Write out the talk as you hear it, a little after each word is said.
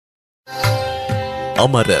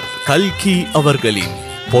அமரர் கல்கி அவர்களின்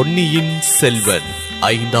பொன்னியின் செல்வன்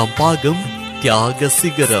 5ஆம் பாகம் தியாக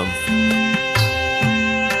சிகரம்.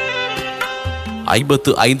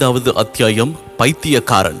 55வது அத்தியாயம்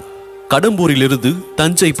பைத்தியக்காரன். கடம்பூரிலிருந்து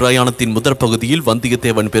தஞ்சை பிரயாணத்தின் முதற் பகுதியில்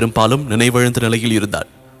வந்தியத்தேவன் பெரும்பாலும் நினைவிழந்த நிலையில் இருந்தார்.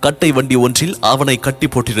 கட்டை வண்டி ஒன்றில் அவனை கட்டி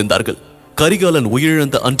போட்டிருந்தார்கள். கரிகாலன்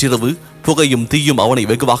உயிரிழந்த அன்றிரவு புகையும் தீயும் அவனை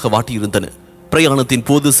வெகுவாக வாட்டியிருந்தன. பிரயாணத்தின்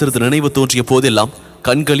போது சிறிது நினைவு தோன்றிய போதெல்லாம்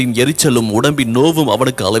கண்களின் எரிச்சலும் உடம்பின் நோவும்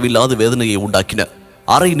அவனுக்கு அளவில்லாத வேதனையை உண்டாக்கின.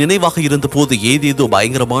 அரை நினைவாக இருந்த போது ஏதேதோ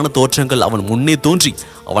பயங்கரமான தோற்றங்கள் அவன் முன்னே தோன்றி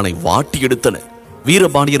அவனை வாட்டி எடுத்தன.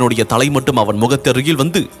 வீரபாண்டியனுடைய தலை மட்டும் அவன் முகத்தருகில்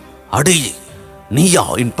வந்து, "அடே, நீயா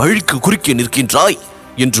என் பழிக்கு குறுக்கே நிற்கின்றாய்?"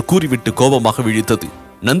 என்று கூறிவிட்டு கோபமாக விழித்தது.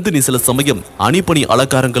 நந்தினி சில சமயம் அணிபணி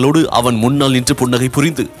அலங்காரங்களோடு அவன் முன்னால் நின்று புன்னகை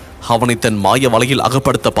புரிந்து அவனை தன் மாய வலையில்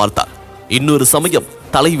அகப்படுத்த பார்த்தார். இன்னொரு சமயம்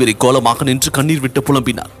தலைவிரி கோலமாக நின்று கண்ணீர் விட்டு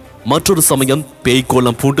புலம்பினார். மற்றொரு சமயம் பேய்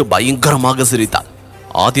கோலம் பூண்டு பயங்கரமாக சிரித்தார்.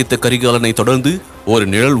 ஆதித்த கரிகாலனை தொடர்ந்து ஒரு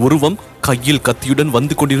நிழல் உருவம் கையில் கத்தியுடன்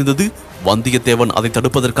வந்து கொண்டிருந்தது. வந்தியத்தேவன் அதை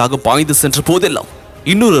தடுப்பதற்காக பாய்ந்து சென்ற போதெல்லாம்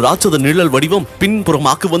இன்னொரு ராட்சத நிழல் வடிவம்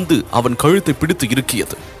பின்புறமாக வந்து அவன் கழுத்தை பிடித்து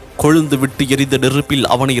இறுக்கியது. கொழுந்து விட்டு எரிந்த நெருப்பில்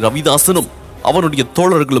அவனை ரவிதாசனும் அவனுடைய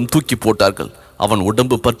தோழர்களும் தூக்கி போட்டார்கள். அவன்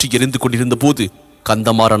உடம்பு பற்றி எரிந்து கொண்டிருந்த போது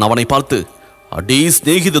கந்தமாறன் அவனை பார்த்து, "அடே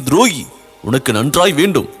சிநேகித துரோகி, உனக்கு நன்றாய்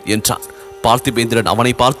வேண்டும்" என்றான். பார்த்திபேந்திரன்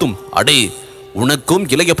அவனை பார்த்தும், "அடே, உனக்கும்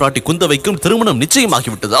இளைய பிராட்டி குந்தவைக்கும் திருமணம்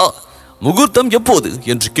நிச்சயமாகிவிட்டதா? முகூர்த்தம் எப்போது?"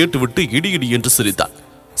 என்று கேட்டுவிட்டு இடி என்று சிரித்தான்.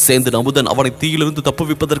 சேந்தன் அமுதன் அவனை தீயிலிருந்து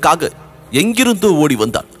தப்புவிப்பதற்காக எங்கிருந்தோ ஓடி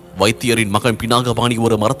வந்தான். வைத்தியரின் மகன் பினாகபாணி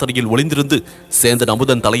ஒரு மரத்தடியில் ஒளிந்திருந்து சேந்தன்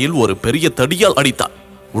அமுதன் தலையில் ஒரு பெரிய தடியால் அடித்தான்.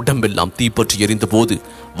 உடம்பெல்லாம் தீப்பற்றி எரிந்த போது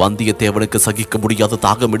வந்தியத்தேவனுக்கு சகிக்க முடியாத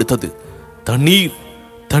தாகம் எடுத்தது. "தண்ணீர்,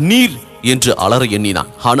 தண்ணீர்" என்று அலற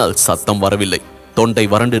எண்ணினான். ஆனால் சத்தம் வரவில்லை. தொண்டை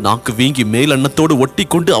வறண்டு நாக்கு வீங்கி மேலெண்ணத்தோடு ஒட்டி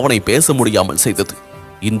கொண்டு அவனை பேச முடியாமல் செய்தது.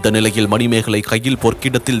 இந்த நிலையில் மணிமேகலை கையில்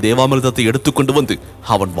பொற்கிடத்தில் தேவாமிர்தத்தை எடுத்துக்கொண்டு வந்து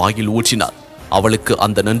அவன் வாயில் ஊற்றினார். அவளுக்கு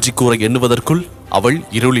அந்த நன்றி கூற எண்ணுவதற்குள் அவள்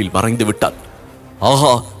இருளில் மறைந்து விட்டாள்.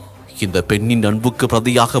 ஆஹா, இந்த பெண்ணின் அன்புக்கு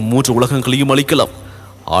பிரதியாக 3 உலகங்களையும் அளிக்கலாம்.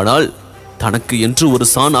 ஆனால் தனக்கு என்று ஒரு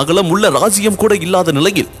சான் அகலம் உள்ள ராஜ்யம் கூட இல்லாத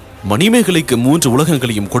நிலையில் மணிமேகலைக்கு 3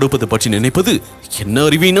 உலகங்களையும் கொடுப்பது பற்றி நினைப்பது என்ன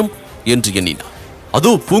அறிவீனம் என்று எண்ணினார்.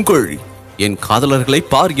 அதோ பூங்கோழி, என் காதலர்களை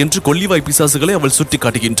பார் என்று கொல்லிவாய் பிசாசுகளை அவள் சுட்டி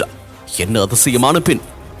காட்டுகின்றாள். என்ன அதிசயமான பெண்!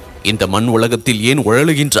 இந்த மண் உலகத்தில் ஏன்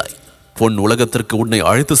உழலுகின்றாய்? பொன் உலகத்திற்கு உன்னை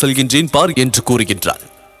அழைத்து செல்கின்றேன் பார் என்று கூறுகின்றாள்.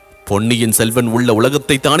 பொன்னியின் செல்வன் உள்ள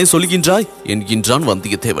உலகத்தை தானே சொல்கின்றாய் என்கின்றான்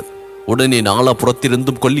வந்தியத்தேவன். உடனே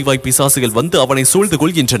நாலாபுறத்திலிருந்தும் கொல்லிவாய் பிசாசுகள் வந்து அவனை சூழ்ந்து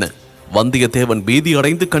கொள்கின்றன. வந்தியத்தேவன் பீதி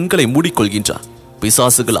அடைந்து கண்களை மூடிக்கொள்கின்றான்.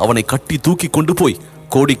 பிசாசுகள் அவனை கட்டி தூக்கி கொண்டு போய்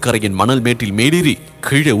கோடிக்கரையின் மணல் மேட்டில் மேடேறி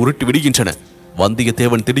கீழே உருட்டி விடுகின்றன.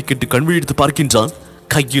 வந்தியத்தேவன் திடுக்கிட்டு கண்விழித்து பார்க்கின்றான்.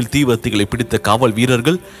 கையில் தீவர்த்திகளை பிடித்த காவல்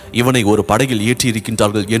வீரர்கள் இவனை ஒரு படகில்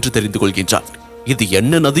ஏற்றியிருக்கின்றார்கள் என்று தெரிந்து கொள்கின்றான். இது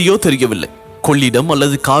என்ன நதியோ தெரியவில்லை. கொள்ளிடம்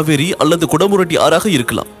அல்லது காவேரி அல்லது குடமுரட்டி ஆறாக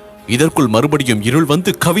இருக்கலாம். இதற்குள் மறுபடியும் இருள்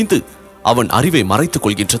வந்து கவிந்து அவன் அறிவை மறைத்துக்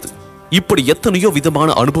கொள்கின்றது. இப்படி எத்தனையோ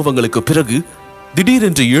விதமான அனுபவங்களுக்கு பிறகு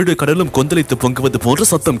திடீரென்று 7 கடலும் கொந்தளித்து பொங்குவது போன்ற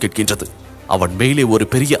சத்தம் கேட்கின்றது. அவன் மேலே ஒரு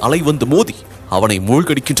பெரிய அலை வந்து மோதி அவனை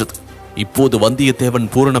மூழ்கடிக்கின்றது. இப்போது வந்தியத்தேவன்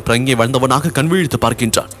பூரண பிரஞை வந்தவனாக கண்விழித்து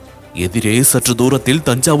பார்க்கின்றான். எதிரே சற்று தூரத்தில்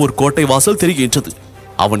தஞ்சாவூர் கோட்டை வாசல் தெரிகின்றது.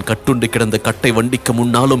 அவன் கட்டுண்டு கிடந்த கட்டை வண்டிக்கு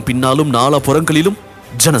முன்னாலும் பின்னாலும் 4 புறங்களிலும்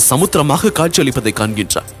ஜன சமுத்திரமாக காட்சியளிப்பதை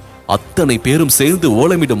காண்கின்றான். அத்தனை பேரும் சேர்ந்து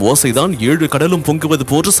ஓலமிடும் ஓசைதான் 7 கடலும் பொங்குவது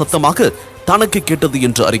போன்ற சத்தமாக தனக்கு கேட்டது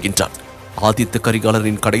என்று அறிகின்றான். ஆதித்த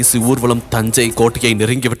கரிகாலரின் கடைசி ஊர்வலம் தஞ்சை கோட்டையை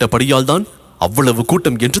நெருங்கிவிட்டபடியால் தான் அவ்வளவு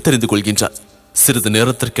கூட்டம் என்று தெரிந்து கொள்கின்றான். சிறிது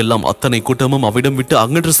நேரத்திற்கெல்லாம் அத்தனை கூட்டமும் அவிடம் விட்டு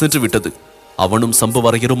அகன்று சென்று விட்டது. அவனும்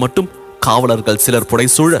சம்புவரையரும் மட்டும் காவலர்கள் சிலர்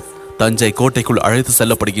புடைசூழ தஞ்சை கோட்டைக்குள் அழைத்து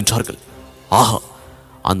செல்லப்படுகின்றார்கள். ஆஹா,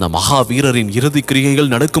 அந்த மகாவீரரின் இறுதி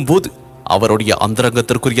கிரியைகள் நடக்கும் போது அவருடைய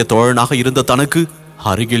அந்தரங்கத்திற்குரிய தோழனாக இருந்த தனக்கு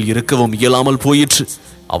அருகில் இருக்கவும் இயலாமல் போயிற்று.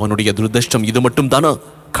 அவனுடைய துர்தஷ்டம் இது மட்டும் தானா?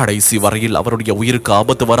 கடைசி வரையில் அவருடைய உயிருக்கு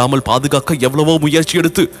ஆபத்து வராமல் பாதுகாக்க எவ்வளவோ முயற்சி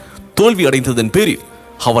எடுத்து தோல்வி அடைந்ததன் பேரில்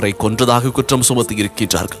அவரை கொன்றதாக குற்றம் சுமத்தி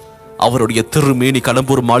இருக்கின்றார்கள். அவருடைய திருமேனி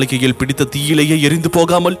கடம்பூர் மாளிகையில் பிடித்த தீயிலேயே எரிந்து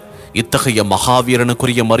போகாமல் இத்தகைய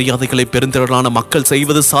மகாவீரனுக்குரிய மரியாதைகளை பெருந்திரளான மக்கள்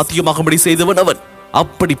செய்வது சாத்தியமாகும்படி செய்தவன் அவன்.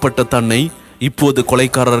 அப்படிப்பட்ட தன்னை இப்போது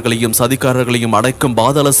கொலைக்காரர்களையும் சதிகாரர்களையும் அடைக்கும்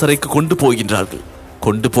பாதாள சிறைக்கு கொண்டு போகின்றார்கள்.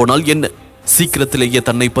 கொண்டு போனால் என்ன? சீக்கிரத்திலேயே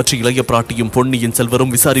தன்னை பற்றி இளைய பிராட்டியும் பொன்னியின்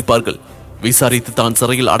செல்வரும் விசாரிப்பார்கள். விசாரித்து தான்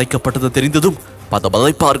சிறையில் அடைக்கப்பட்டது தெரிந்ததும்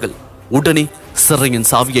பதபதைப்பார்கள். உடனே சிறையின்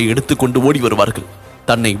சாவியை எடுத்துக்கொண்டு ஓடி வருவார்கள்.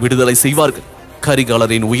 தன்னை விடுதலை செய்வார்கள்.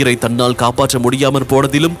 கரிகாலரின் உயிரை தன்னால் காப்பாற்ற முடியாமல்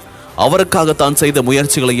போனதிலும் அவருக்காக தான் செய்த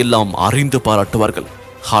முயற்சிகளை எல்லாம் அறிந்து பாராட்டுவார்கள்.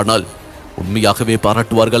 ஆனால் உண்மையாகவே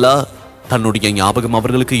பாராட்டுவார்களா? தன்னுடைய ஞாபகம்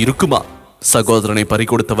அவர்களுக்கு இருக்குமா? சகோதரனை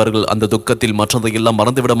பறிகொடுத்தவர்கள் அந்த துக்கத்தில் மற்றதையெல்லாம்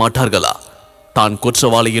மறந்துவிட மாட்டார்களா? தான்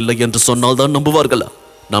குற்றவாளி இல்லை என்று சொன்னால் தான் நம்புவார்களா?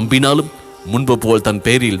 நம்பினாலும் முன்பு போல் தன்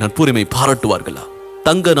பேரில் நட்புரிமை பாராட்டுவார்களா?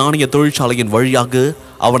 தங்க நாணய தொழிற்சாலையின் வழியாக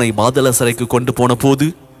அவனை பாதாள சிறைக்கு கொண்டு போன போது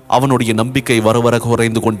அவனுடைய நம்பிக்கை வர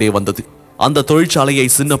குறைந்து கொண்டே வந்தது. அந்த தொழிற்சாலையை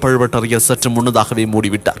சின்ன பழுவட்டரையர் சற்று முன்னதாகவே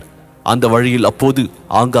மூடிவிட்டார். அந்த வழியில் அப்போது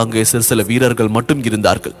ஆங்காங்கே சில வீரர்கள் மட்டும்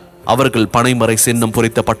இருந்தார்கள். அவர்கள் பனைமறை சின்னம்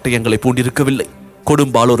பொறித்த பட்டயங்களை பூண்டிருக்கவில்லை.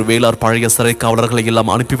 கொடும்பாலூர் வேளார் பழைய சிறை காவலர்களை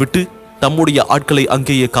எல்லாம் அனுப்பிவிட்டு தம்முடைய ஆட்களை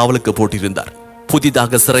அங்கேயே காவலுக்கு போட்டிருந்தார்.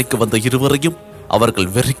 புதிதாக சிறைக்கு வந்த இருவரையும்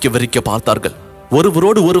அவர்கள் வெறிக்க பார்த்தார்கள்.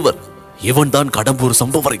 ஒருவரோடு ஒருவர், இவன் தான் கடம்பூர்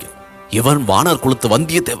சம்புவரையன், இவன் வானர் குலத்து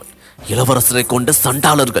வந்தியத்தேவன், இளவரசரை கொண்ட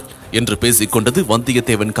சண்டாளர்கள் என்று பேசிக் கொண்டது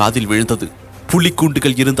வந்தியத்தேவன் காதில் விழுந்தது.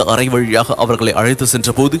 புலிக்கூண்டுகள் இருந்த அறை வழியாக அவர்களை அழைத்து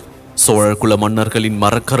சென்ற போது சோழர் குல மன்னர்களின்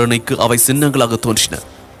மரக்கருணைக்கு அவை சின்னங்களாக தோன்றின.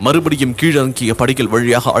 மறுபடியும் கீழறங்கிய படிகள்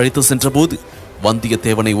வழியாக அழைத்து சென்ற போது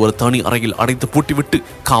வந்தியத்தேவனை ஒரு தனி அறையில் அடைத்து பூட்டிவிட்டு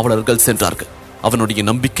காவலர்கள் சென்றார்கள். அவனுடைய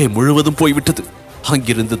நம்பிக்கை முழுவதும் போய்விட்டது.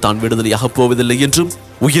 அங்கிருந்து தான் விடுதலையாக போவதில்லை என்றும்,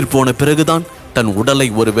 உயிர் போன பிறகுதான் தன் உடலை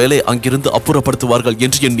ஒருவேளை அங்கிருந்து அப்புறப்படுத்துவார்கள்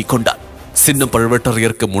என்று எண்ணிக்கொண்டார். சின்ன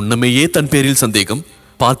பழுவேட்டரையருக்கு முன்னமேயே தன் பேரில் சந்தேகம்,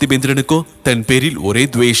 பார்த்திபேந்திரனுக்கோ தன் பேரில் ஒரே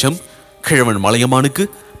துவேஷம். கிழவன் மலையமானுக்கு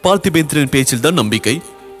பார்த்திபேந்திரன் பேச்சில் தான் நம்பிக்கை.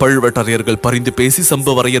 பழுவேட்டரையர்கள் பரிந்து பேசி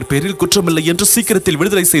சம்புவரையர் பேரில் குற்றமில்லை என்று சீக்கிரத்தில்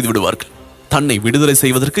விடுதலை செய்து விடுவார்கள். தன்னை விடுதலை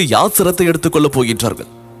செய்வதற்கு யார் சிரத்தை எடுத்துக் கொள்ளப் போகின்றார்கள்?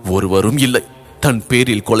 ஒருவரும் இல்லை. தன்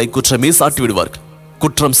பேரில் கொலை குற்றமே சாட்டி விடுவார்கள்.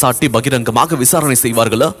 குற்றம் சாட்டி பகிரங்கமாக விசாரணை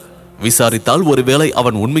செய்வார்களா? விசாரித்தால் ஒருவேளை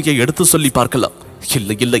அவன் உண்மையை எடுத்து சொல்லி பார்க்கலாம்.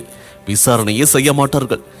 இல்லை, விசாரணையே செய்ய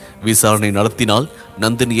மாட்டார்கள். விசாரணை நடத்தினால்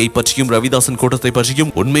நந்தினியை பற்றியும் ரவிதாசன் கூட்டத்தை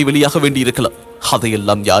பற்றியும் உண்மை வெளியாக வேண்டியிருக்கலாம்.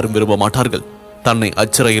 அதையெல்லாம் யாரும் விரும்ப மாட்டார்கள். தன்னை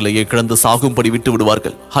அச்சிறையிலேயே கிடந்து சாகும்படி விட்டு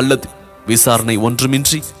விடுவார்கள். அல்லது விசாரணை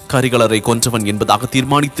ஒன்றுமின்றி கரிகாலரை கொன்றவன் என்பதாக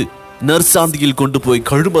தீர்மானித்து நற்சாந்தியில் கொண்டு போய்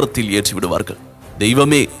கழுமரத்தில் ஏற்றி விடுவார்கள்.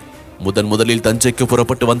 தெய்வமே, முதலில் தஞ்சைக்கு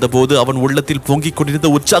புறப்பட்டு வந்த போது அவன் உள்ளத்தில் பொங்கிக் கொண்டிருந்த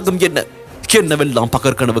உற்சாகம் என்னவெல்லாம்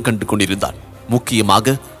பகற்கனவு கண்டு கொண்டிருந்தான்.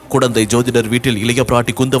 முக்கியமாக குடந்தை ஜோதிடர் வீட்டில் இளைய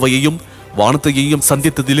பிராட்டி குந்தவையையும் வானத்தையையும்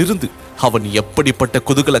சந்தித்ததிலிருந்து அவன் எப்படிப்பட்ட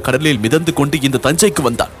குதூகல கடலில் மிதந்து கொண்டு இந்த தஞ்சைக்கு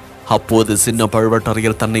வந்தான். அப்போது சின்ன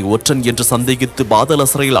பழுவேட்டரையர் தன்னை ஒற்றன் என்று சந்தேகித்து பாதாள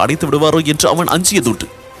சிறையில் அடைத்து விடுவாரோ என்று அவன் அஞ்சியதுண்டு.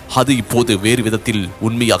 அது இப்போது வேறு விதத்தில்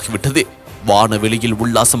உண்மையாகிவிட்டதே. வானவெளியில்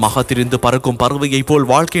உல்லாசமாக திரிந்து பறக்கும் பறவையை போல்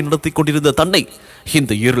வாழ்க்கை நடத்தி கொண்டிருந்த தன்னை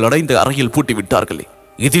இந்த இருளடைந்த அறையில் பூட்டிவிட்டார்களே.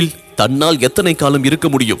 இதில் தன்னால் எத்தனை காலம் இருக்க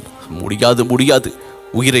முடியும்? முடியாது.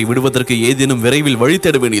 உயிரை விடுவதற்கு ஏதேனும் விரைவில் வழி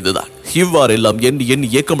தேட வேண்டியதுதான். இவ்வாறெல்லாம் எண்ணி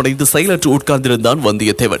ஏக்கமடைந்து செயலற்று உட்கார்ந்திருந்தான்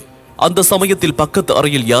வந்தியத்தேவன். அந்த சமயத்தில் பக்கத்து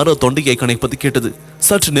அறையில் யாரோ தொண்டையை கணைப்பது கேட்டது.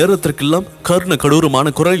 சற்று நேரத்திற்கெல்லாம் கர்ண கடூரமான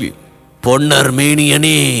குரலில் பொன்னர்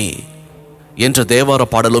மேனியனே என்ற தேவார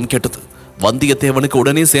பாடலும் கேட்டது. வந்தியத்தேவனுக்கு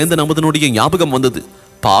உடனே சேந்தன் அமுதனுடைய ஞாபகம் வந்தது.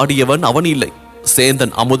 பாடியவன் அவன் இல்லை,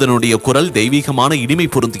 சேந்தன் அமுதனுடைய குரல் தெய்வீகமான இனிமை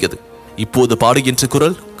பொருந்தியது. இப்போது பாடுகின்ற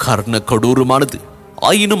குரல் கர்ண கடூரமானது.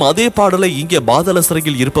 ஆயினும் அதே பாடலை இங்கே பாதாள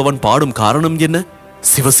சிறையில் இருப்பவன் பாடும் காரணம் என்ன?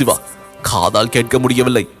 சிவசிவா, காதால் கேட்க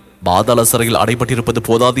முடியவில்லை. பாதாள சிறையில் அடைபட்டிருப்பது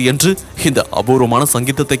போதாது என்று இந்த அபூர்வமான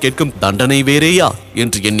சங்கீதத்தை கேட்கும் தண்டனை வேறேயா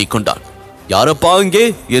என்று எண்ணிக்கொண்டான். யாரப்பா அங்கே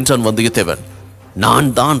என்றான் வந்தியத்தேவன். நான்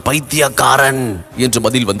தான் பைத்தியக்காரன் என்று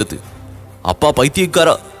பதில் வந்தது. அப்பா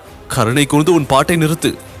பைத்தியக்காரா, கருணை கூர்ந்து உன் பாட்டை நிறுத்து.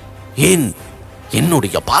 ஏன்,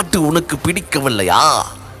 என்னுடைய பாட்டு உனக்கு பிடிக்கவில்லையா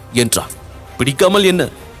என்றான். பிடிக்காமல் என்ன,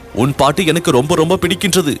 உன் பாட்டு எனக்கு ரொம்ப ரொம்ப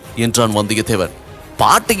பிடிக்கின்றது என்றான் வந்தியத்தேவன்.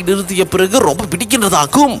 பாட்டை நிறுத்திய பிறகு ரொம்ப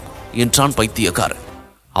பிடிக்கின்றதாக்கும் என்றான் பைத்தியக்காரன்.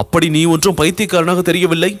 அப்படி நீ ஒன்றும் பைத்தியக்காரனாக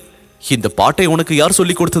தெரியவில்லை. இந்த பாட்டை உனக்கு யார்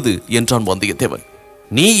சொல்லிக் கொடுத்தது என்றான் வந்தியத்தேவன்.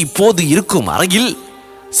 நீ இப்போது இருக்கும் அறையில்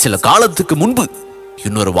சில காலத்துக்கு முன்பு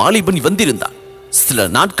இன்னொரு வாலிபன் வந்திருந்தான். சில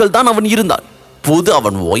நாட்கள் தான் அவன் இருந்தான். போது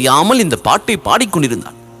அவன் ஓயாமல் இந்த பாட்டை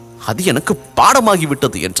பாடிக்கொண்டிருந்தான். அது எனக்கு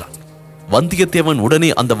பாடமாகிவிட்டது என்றான். வந்தியத்தேவன் உடனே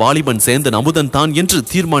அந்த வாலிபன் சேந்தன் அமுதன் தான் என்று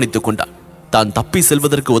தீர்மானித்துக் கொண்டான். தான் தப்பி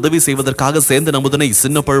செல்வதற்கு உதவி செய்வதற்காக சேந்தன் அமுதனை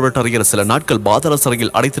சின்ன பழுவேட்டரையர் சில நாட்கள் பாதாள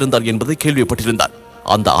சிறையில் அடைத்திருந்தார் என்பதை கேள்விப்பட்டிருந்தான்.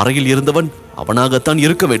 அந்த அறையில் இருந்தவன் அவனாகத்தான்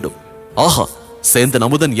இருக்க வேண்டும். ஆஹா, சேந்தன்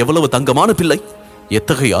அமுதன் எவ்வளவு தங்கமான பிள்ளை,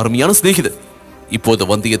 எத்தகைய அருமையான சிநேகிதன். இப்போது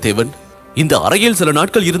வந்தியத்தேவன், இந்த அறையில் சில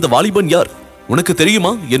நாட்கள் இருந்த வாலிபன் யார், உனக்கு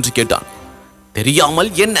தெரியுமா என்று கேட்டான். தெரியாமல்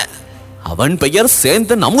என்ன, அவன் பெயர்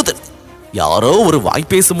சேந்தன் அமுதன். யாரோ ஒரு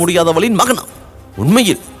வாய்ப்பேச முடியாதவளின் மகனாம்.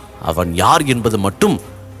 உண்மையில் அவன் யார் என்பது மட்டும்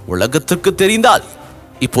உலகத்திற்கு தெரிந்தால்,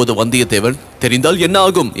 இப்போது வந்தியத்தேவன், தெரிந்தால் என்ன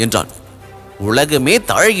ஆகும் என்றான். உலகமே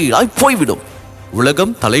தலைகீழாய் போய்விடும்.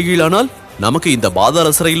 உலகம் தலைகீழானால் நமக்கு இந்த பாதாள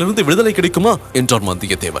சிறையிலிருந்து விடுதலை கிடைக்குமா என்றான்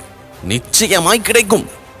வந்தியத்தேவன். நிச்சயமாய் கிடைக்கும்.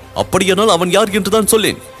 அப்படியானால் அவன் யார் என்றுதான்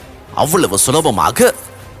சொல்லேன். அவ்வளவு சுலபமாக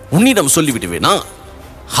உன்னிடம் சொல்லிவிடுவேனா?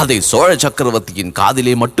 அதை சோழ சக்கரவர்த்தியின்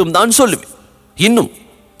காதிலே மட்டும்தான் சொல்லுவேன். இன்னும்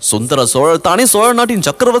சுந்தர சோழர் தானே சோழ நாட்டின்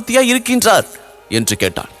சக்கரவர்த்தியாய் இருக்கின்றார் என்று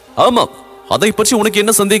கேட்டான். ஆமாம், அதை பற்றி உனக்கு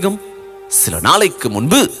என்ன சந்தேகம்? சில நாளைக்கு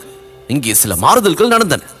முன்பு இங்கே சில மாறுதல்கள்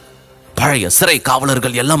நடந்தன. பழைய சிறை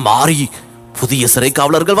காவலர்கள் எல்லாம் மாறி புதிய சிறை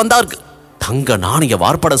காவலர்கள் வந்தார்கள். தங்க நாணய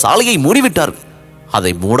வார்ப்பட சாலையை மூடிவிட்டார்கள்.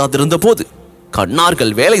 அதை மூடாதிருந்த போது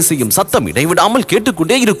கண்ணார்கள் வேலை செய்யும் சத்தம் இடைவிடாமல்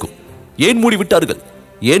கேட்டுக்கொண்டே இருக்கும். ஏன் மூடிவிட்டார்கள்?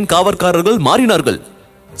 ஏன் காவற்காரர்கள் மாறினார்கள்?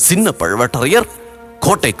 சின்ன பழுவேட்டரையர்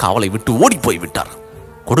கோட்டை காவலை விட்டு ஓடி போய்விட்டார்.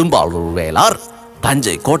 கொடும்பாளூர் வேளார்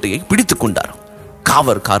தஞ்சை கோட்டையை பிடித்துக் கொண்டார்.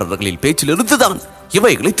 காவற்காரர்களில் பேச்சிலிருந்துதான்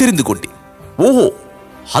இவைகளை தெரிந்து கொண்டேன். ஓஹோ,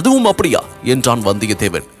 அதுவும் அப்படியா என்றான்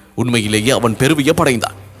வந்தியத்தேவன். உண்மையிலேயே அவன்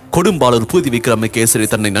பெருவியப்படைந்தான். கொடும்பாளூர் பூதி விக்ரமகேசரி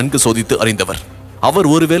தன்னை நன்கு சோதித்து அறிந்தவர். அவர்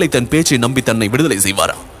ஒருவேளை தன் பேச்சை நம்பி தன்னை விடுதலை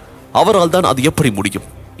செய்வாரா? அவரால் தான் அது எப்படி முடியும்?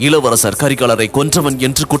 இளவரசர் கரிகாலரை கொன்றவன்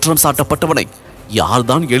என்று குற்றம் சாட்டப்பட்டவனை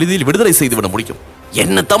யார்தான் எளிதில் விடுதலை செய்துவிட முடியும்?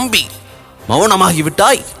 என்ன தம்பி,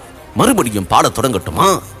 மௌனமாகிவிட்டாய்? மறுபடியும் பாடத் தொடங்கட்டுமா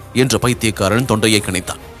என்று பைத்தியக்காரன் தொண்டையை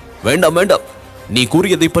கணைத்தான். வேண்டாம் வேண்டாம், நீ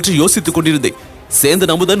கூறியதை பற்றி யோசித்துக் கொண்டிருந்தேன்.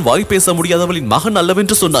 சேந்தன் அமுதன் வாய் பேச முடியாதவளின் மகன்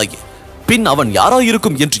அல்லவென்று சொன்னாயே, பின் அவன்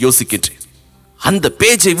யாராயிருக்கும் என்று யோசிக்கின்றேன். அந்த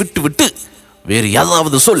பேச்சை விட்டு விட்டு வேறு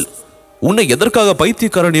ஏதாவது சொல். உன்னை எதற்காக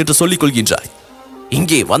பைத்தியக்காரன் என்று சொல்லிக் கொள்கின்றாய்?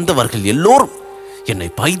 இங்கே வந்தவர்கள் எல்லோரும் என்னை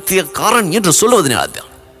பைத்தியக்காரன் என்று சொல்வதனால்தான்.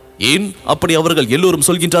 ஏன் அப்படி அவர்கள் எல்லோரும்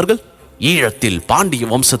சொல்கின்றார்கள்? ஈழத்தில் பாண்டிய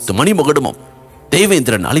வம்சத்து மணிமகுடமும்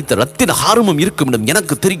தேவேந்திரன் அளித்த ரத்தின ஹாரமும் இருக்குமிடம்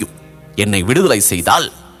எனக்கு தெரியும். என்னை விடுதலை செய்தால்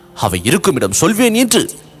அவை இருக்குமிடம் சொல்வேன் என்று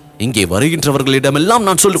இங்கே வருகின்றவர்களிடமெல்லாம்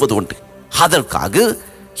நான் சொல்லுவது உண்டு. அதற்காக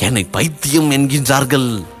என்னை பைத்தியம் என்கின்றார்கள்.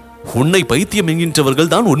 உன்னை பைத்தியம்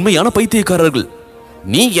என்கின்றவர்கள் தான் உண்மையான பைத்தியக்காரர்கள்.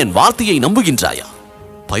 நீ என் வார்த்தையை நம்புகின்றாயா?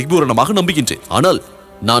 பரிபூரணமாக நம்புகின்றேன். ஆனால்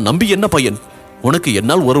நான் நம்பி என்ன பயன்? உனக்கு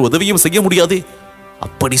என்னால் ஒரு உதவியும் செய்ய முடியாதே.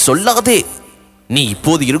 அப்படி சொல்லாதே. நீ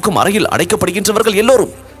இப்போது இருக்கும் அறையில் அடைக்கப்படுகின்றவர்கள்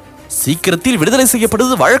எல்லோரும் சீக்கிரத்தில் விடுதலை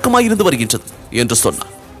செய்யப்படுவது வழக்கமாயிருந்து வருகின்றது என்று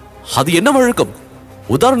சொன்னார். அது என்ன வழக்கம்?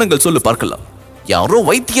 உதாரணங்கள் சொல்லு பார்க்கலாம். யாரோ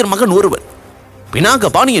வைத்தியர் மகன் ஒருவன்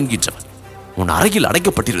பினாகபாணி என்கின்றவன் உன் அறையில்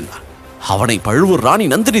அடைக்கப்பட்டிருந்தான். அவனை பழுவூர் ராணி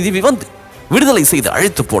நந்தினி தேவி வந்து விடுதலை செய்து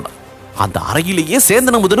அழைத்து போனான். அந்த அறையிலேயே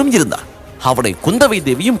சேந்தன் அமுதனும் இருந்தான். அவனை குந்தவை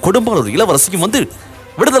தேவியும் கொடும்பாளூர் இளவரசியும் வந்து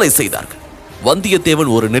விடுதலை செய்தார்கள்.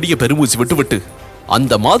 வந்தியத்தேவன் ஒரு நெடிய பெருமூச்சு விட்டுவிட்டு,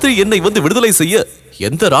 அந்த மாதிரி என்னை வந்து விடுதலை செய்ய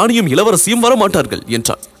எந்த ராணியும் இளவரசியும் வரமாட்டார்கள்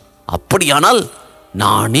என்றான். அப்படியானால்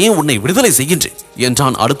நானே உன்னை விடுதலை செய்கின்றேன்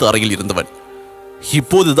என்றான் அடுத்த அறையில் இருந்தவன்.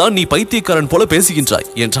 இப்போதுதான் நீ பைத்தியக்காரன் போல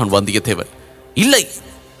பேசுகின்றாய் என்றான் வந்தியத்தேவன். இல்லை,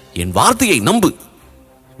 என் வார்த்தையை நம்பு.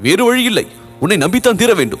 வேறு வழி இல்லை, உன்னை நம்பித்தான்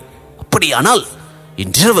தீர வேண்டும். அப்படியானால்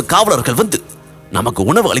இன்றிரவு காவலர்கள் வந்து நமக்கு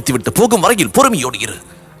உணவு அளித்துவிட்டு போகும் வரையில் பொறுமையோடு இரு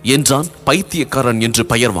என்றான் பைத்தியக்காரன் என்று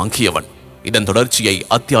பெயர் வாங்கியவன். இதன் தொடர்ச்சியை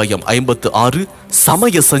அத்தியாயம் 56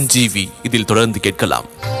 சமய சஞ்சீவி இதில் தொடர்ந்து கேட்கலாம்.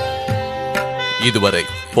 இதுவரை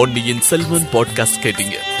பொன்னியின் செல்வன் பாட்காஸ்ட்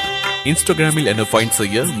கேட்டீங்க. இன்ஸ்டாகிராமில் என்ன ஃபைண்ட்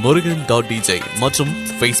செய்ய முருகன்.dj மற்றும்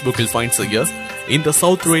ஃபேஸ்புக்கில் ஃபைண்ட் செய்ய இந்த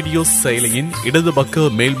சவுத் ரேடியோ செயலியின் இடது பக்க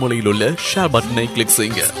மேல்முனையில் உள்ள ஷேர் பட்டனை கிளிக்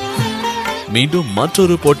செய்யுங்க. மீண்டும்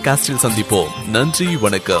மற்றொரு பாட்காஸ்டில் சந்திப்போம். நன்றி,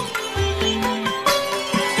 வணக்கம்.